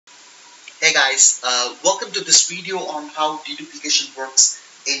Hey guys, welcome to this video on how deduplication works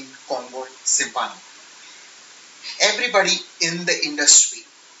in Commvault Simpana. Everybody in the industry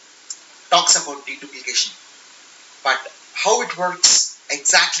talks about deduplication, but how it works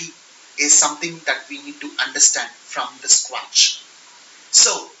exactly is something that we need to understand from the scratch.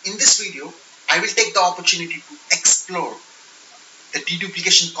 So in this video, I will take the opportunity to explore the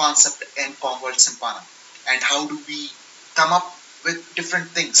deduplication concept in Commvault Simpana and how do we come up with different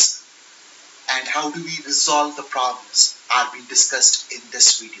things and how do we resolve the problems are being discussed in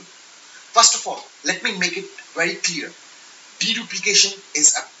this video. First of all, let me make it very clear. Deduplication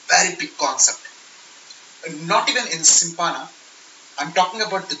is a very big concept. Not even in Simpana, I'm talking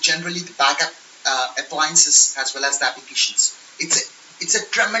about generally the backup appliances as well as the applications. It's a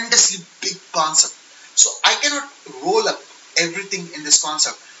tremendously big concept. So I cannot roll up everything in this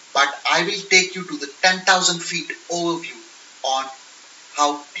concept, but I will take you to the 10,000 feet overview on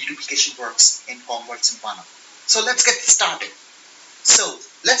how deduplication works in Commvault Simpana. So let's get started. So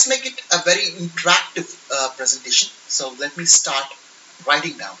let's make it a very interactive presentation. So let me start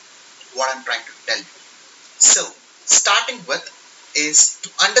writing down what I'm trying to tell you. So starting with is to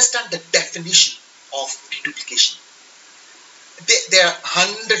understand the definition of deduplication. There are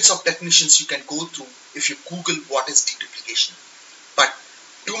hundreds of definitions you can go through if you Google what is deduplication. But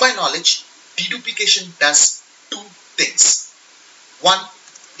to my knowledge, deduplication does two things. One,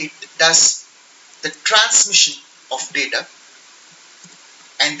 it does the transmission of data,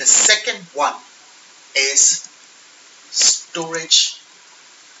 and the second one is storage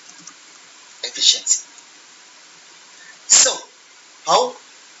efficiency. So, how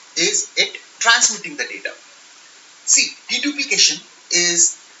is it transmitting the data? See, deduplication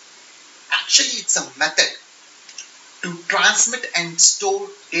is actually it's a method to transmit and store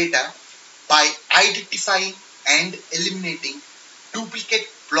data by identifying and eliminating duplicate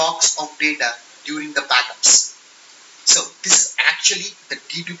blocks of data during the backups. So this is actually the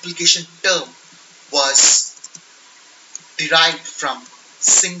deduplication term was derived from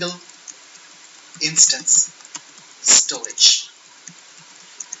single instance storage.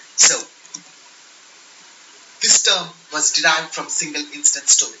 So this term was derived from single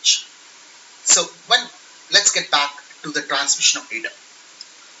instance storage. So let's get back to the transmission of data.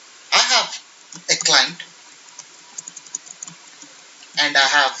 I have a client and I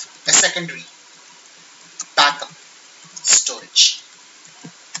have a secondary backup storage.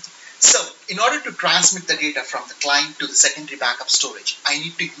 So in order to transmit the data from the client to the secondary backup storage, I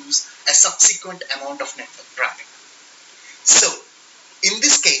need to use a subsequent amount of network traffic. So in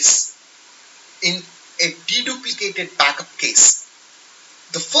this case, in a deduplicated backup case,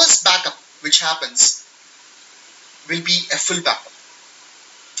 the first backup which happens will be a full backup.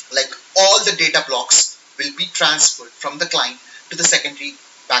 Like all the data blocks will be transferred from the client to the secondary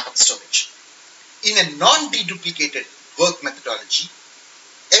backup storage. In a non-deduplicated work methodology,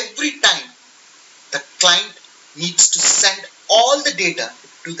 every time the client needs to send all the data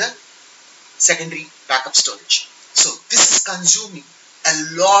to the secondary backup storage. So this is consuming a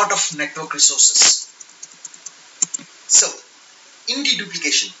lot of network resources. So in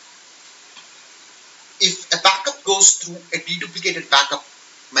deduplication, if a backup goes through a deduplicated backup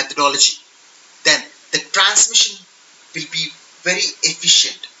methodology, then the transmission will be very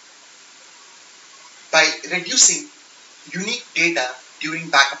efficient by reducing unique data during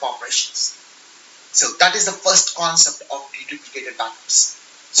backup operations. So that is the first concept of deduplicated backups.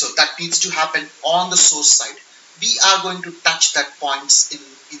 So that needs to happen on the source side. We are going to touch that points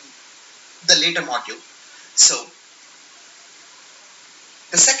in the later module. So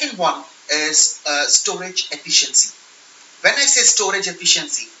the second one is storage efficiency. When I say storage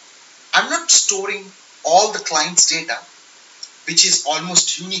efficiency, I'm not storing all the client's data, which is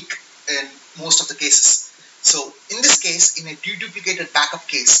almost unique in most of the cases. So in this case, in a deduplicated backup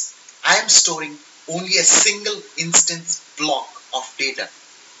case, I am storing only a single instance block of data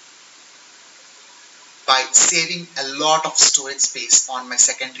by saving a lot of storage space on my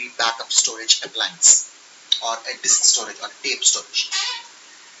secondary backup storage appliance or a disk storage or a tape storage.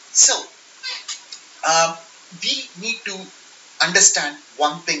 So we need to understand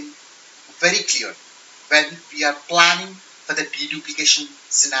one thing very clear when we are planning for the deduplication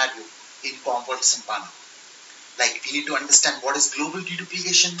scenario in Commvault Simpana. Like we need to understand what is global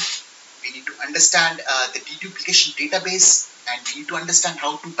deduplication, we need to understand the deduplication database, and we need to understand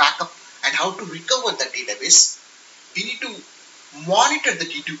how to back up and how to recover the database. We need to monitor the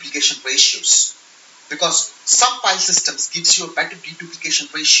deduplication ratios because some file systems gives you a better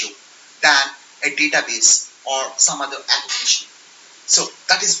deduplication ratio than a database or some other application. So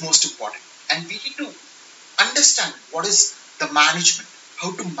that is most important. And we need to understand what is the management.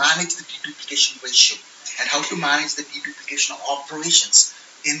 how to manage the deduplication ratio and how to manage the deduplication operations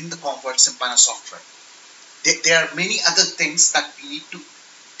in the Commvault Simpana software. There are many other things that we need to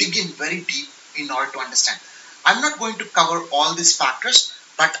dig in very deep in order to understand. I'm not going to cover all these factors,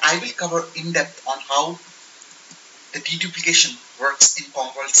 but I will cover in depth on how the deduplication works in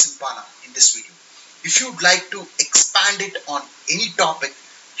Commvault Simpana in this video. If you'd like to expand it on any topic,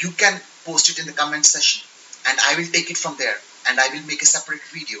 you can post it in the comment section and I will take it from there and I will make a separate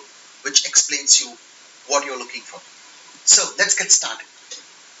video which explains you what you're looking for. So let's get started.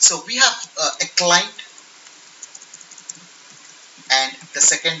 So we have a client and the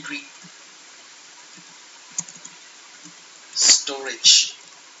secondary storage.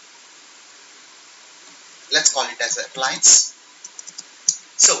 Let's call it as an appliance.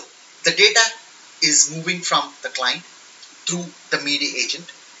 So the data is moving from the client through the media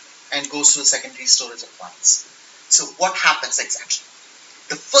agent and goes to the secondary storage appliance. So what happens exactly?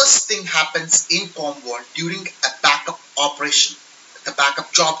 The first thing happens in Commvault during a backup operation, the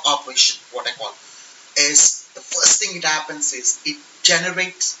backup job operation, what I call, is the first thing it happens is it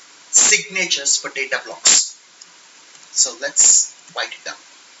generates signatures for data blocks. So let's write it down.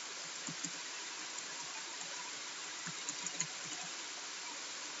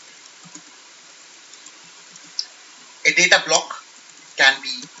 A data block can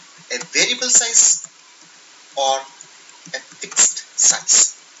be a variable size or a fixed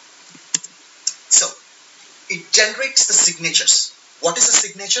size. So it generates the signatures. What is a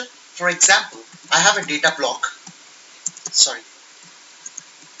signature? For example, I have a data block. Sorry.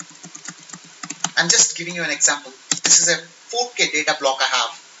 I'm just giving you an example. This is a 4K data block I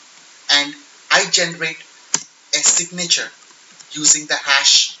have and I generate a signature using the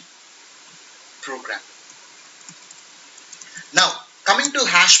hash program. Now, coming to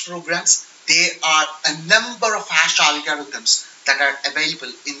hash programs, there are a number of hash algorithms that are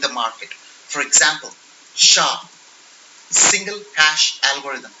available in the market. For example, SHA, single hash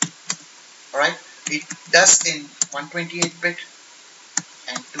algorithm. Alright, it does in 128-bit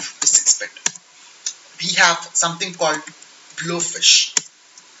and 256-bit. We have something called Blowfish.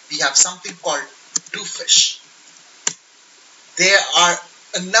 We have something called Twofish. There are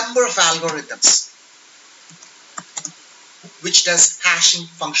a number of algorithms which does hashing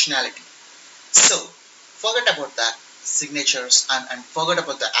functionality. So forget about that signatures and forget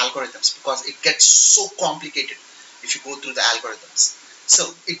about the algorithms because it gets so complicated if you go through the algorithms.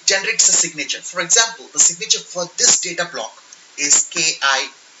 So it generates a signature. For example, the signature for this data block is KI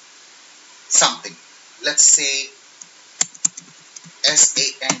something. Let's say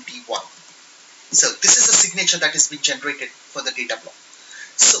SANDY. So this is a signature that has been generated for the data block.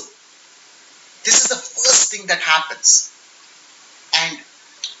 So this is the first thing that happens. And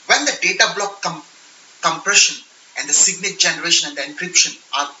when the data block compression and the signature generation and the encryption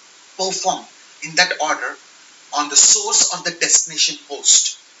are performed in that order on the source or the destination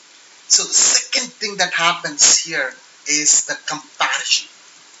host. So the second thing that happens here is the comparison.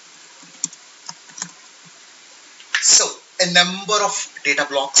 So a number of data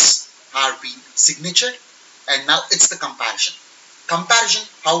blocks are being signatured and now it's the comparison. Comparison,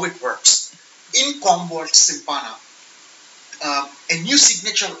 how it works. In Commvault Simpana, a new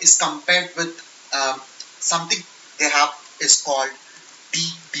signature is compared with something they have is called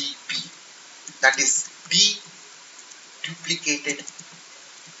DDP, that is Deduplicated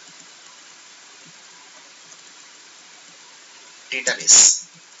Database.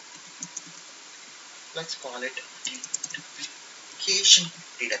 Let's call it Deduplication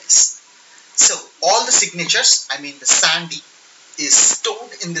Database. So all the signatures, I mean the SANDY, is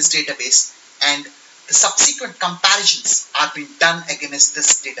stored in this database and the subsequent comparisons are being done against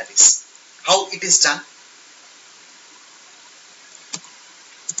this database. How it is done?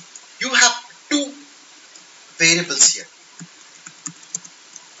 You have two variables here.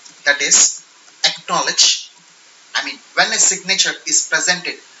 That is acknowledge. I mean, when a signature is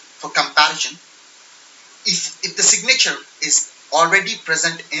presented for comparison, if the signature is already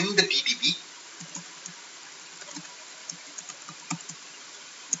present in the DDB,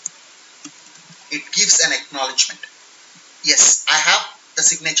 it gives an acknowledgement. Yes, I have the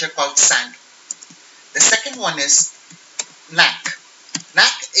signature called SAND. The second one is NAC.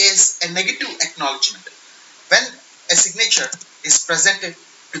 NAC is a negative acknowledgement. When a signature is presented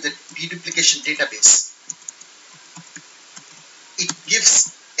to the deduplication database, it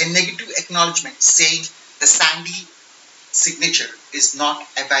gives a negative acknowledgement saying the SANDY signature is not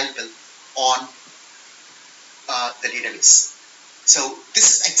available on the database. So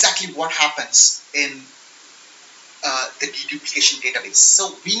this is exactly what happens in the deduplication database.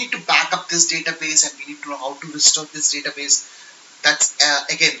 So we need to back up this database and we need to know how to restore this database. That's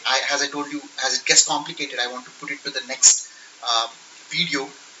again, as I told you, as it gets complicated, I want to put it to the next uh, video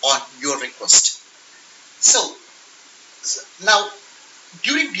on your request. So now,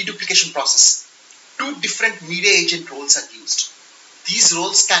 during deduplication process, two different media agent roles are used. These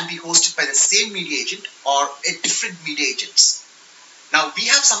roles can be hosted by the same media agent or a different media agents. Now we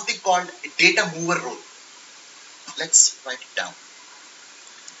have something called a data mover role. Let's write it down.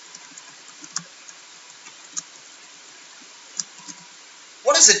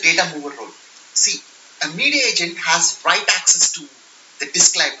 What is a data mover role? See, a media agent has write access to the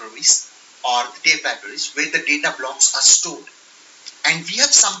disk libraries or the tape libraries where the data blocks are stored. And we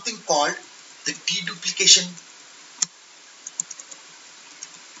have something called the deduplication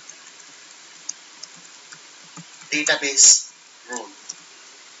database role.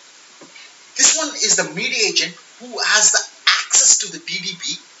 This one is the media agent who has the access to the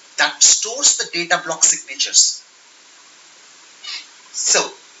DDB that stores the data block signatures. So,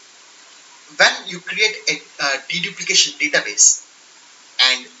 when you create a deduplication database,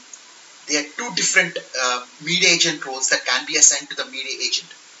 and there are two different media agent roles that can be assigned to the media agent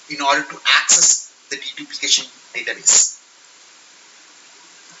in order to access the deduplication database.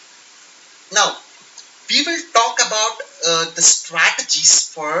 Now, we will talk about the strategies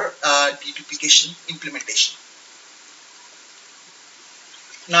for deduplication implementation.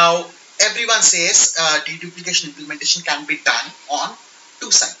 Now, everyone says deduplication implementation can be done on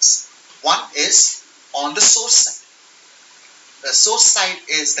two sides. One is on the source side. The source side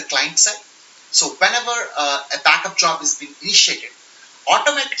is the client side. So whenever a backup job is being initiated,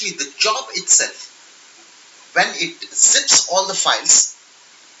 automatically the job itself, when it zips all the files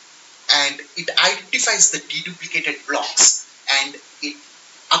and it identifies the deduplicated blocks and it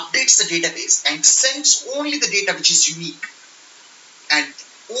updates the database and sends only the data which is unique and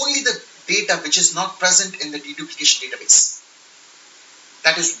only the data which is not present in the deduplication database.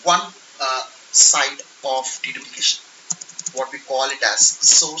 That is one side of deduplication, what we call it as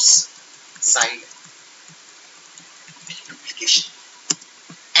source side deduplication.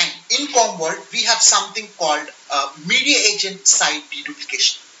 And in Commvault, we have something called media agent side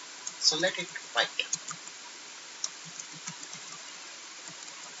deduplication. So let it write down.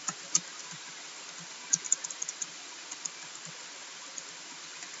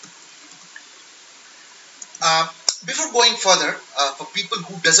 Before going further, for people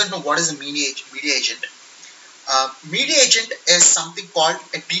who doesn't know what is a media agent, media agent is something called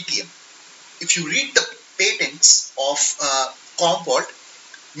a DTM. If you read the patents of Commvault,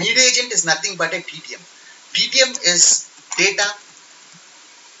 media agent is nothing but a DTM. DTM is data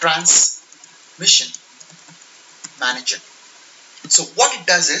transmission manager. So what it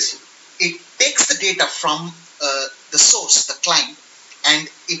does is it takes the data from the source, the client, and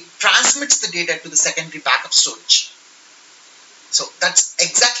it transmits the data to the secondary backup storage. So that's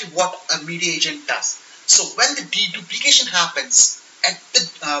exactly what a media agent does. So when the deduplication happens at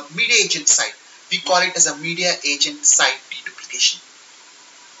the media agent side, we call it as a media agent side deduplication.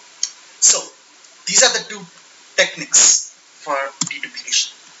 So these are the two techniques for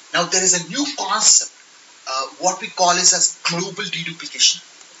deduplication. Now there is a new concept, what we call is as global deduplication.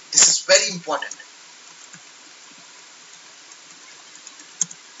 This is very important.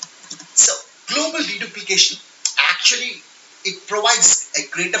 So global deduplication actually it provides a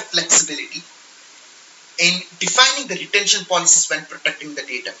greater flexibility in defining the retention policies when protecting the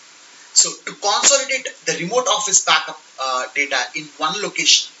data. So to consolidate the remote office backup data in one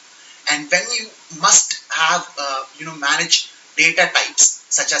location, and when you must have manage data types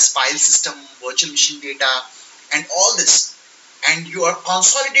such as file system, virtual machine data, and all this, and you are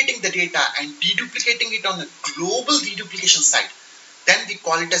consolidating the data and deduplicating it on a global deduplication side, then we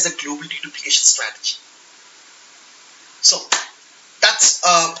call it as a global deduplication strategy. So that's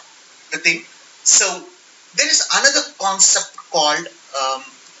the thing. So there is another concept called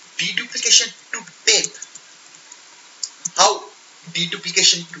deduplication to tape. How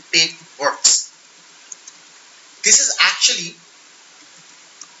deduplication to tape works. This is actually,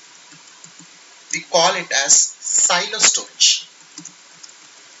 we call it as silo storage.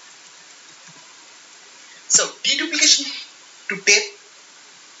 So deduplication to tape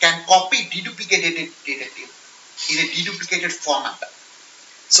can copy deduplicated data tape in a deduplicated format.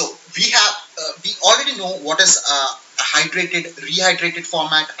 So we already know what is a hydrated, rehydrated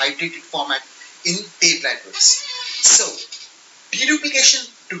format, hydrated format in tape libraries. So deduplication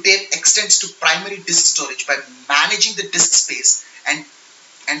to tape extends to primary disk storage by managing the disk space and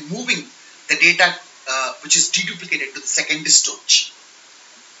moving the data which is deduplicated to the second disk storage.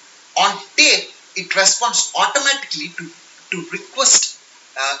 On tape, it responds automatically to request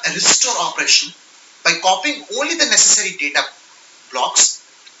a restore operation by copying only the necessary data blocks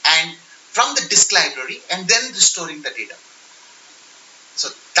and from the disk library and then restoring the data. So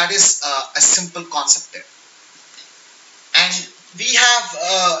that is a simple concept there. And we have,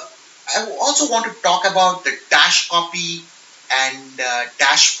 I also want to talk about the dash copy and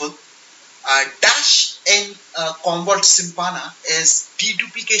dash full. Dash in Commvault Simpana is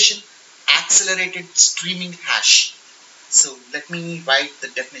deduplication accelerated streaming hash. So let me write the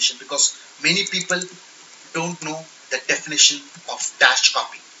definition because many people don't know the definition of dash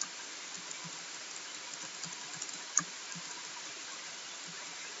copy.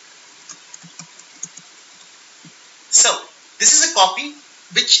 So this is a copy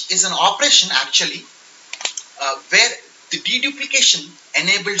which is an operation actually where the deduplication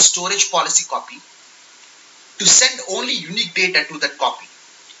enabled storage policy copy to send only unique data to that copy.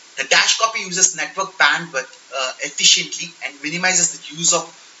 The dash copy uses network bandwidth efficiently and minimizes the use of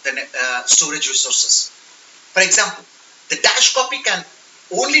the storage resources. For example, the dash copy can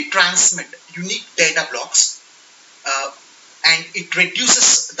only transmit unique data blocks and it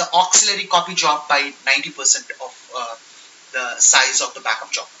reduces the auxiliary copy job by 90% of the size of the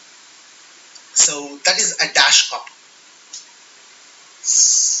backup job. So that is a dash copy.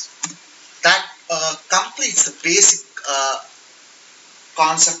 That completes the basic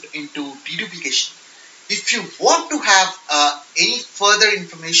concept into deduplication. If you want to have any further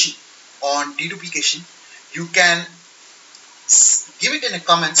information on deduplication, you can give it in the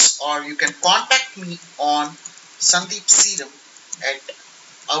comments or you can contact me on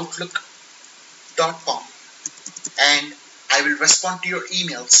sandeepseeram@outlook.com and I will respond to your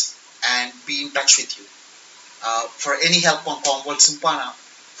emails and be in touch with you. For any help on Commvault Simpana,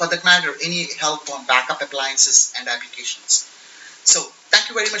 for that matter, any help on backup appliances and applications. So thank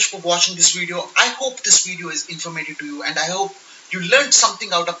you very much for watching this video. I hope this video is informative to you and I hope you learned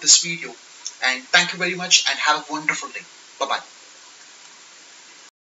something out of this video. And thank you very much and have a wonderful day. Bye-bye.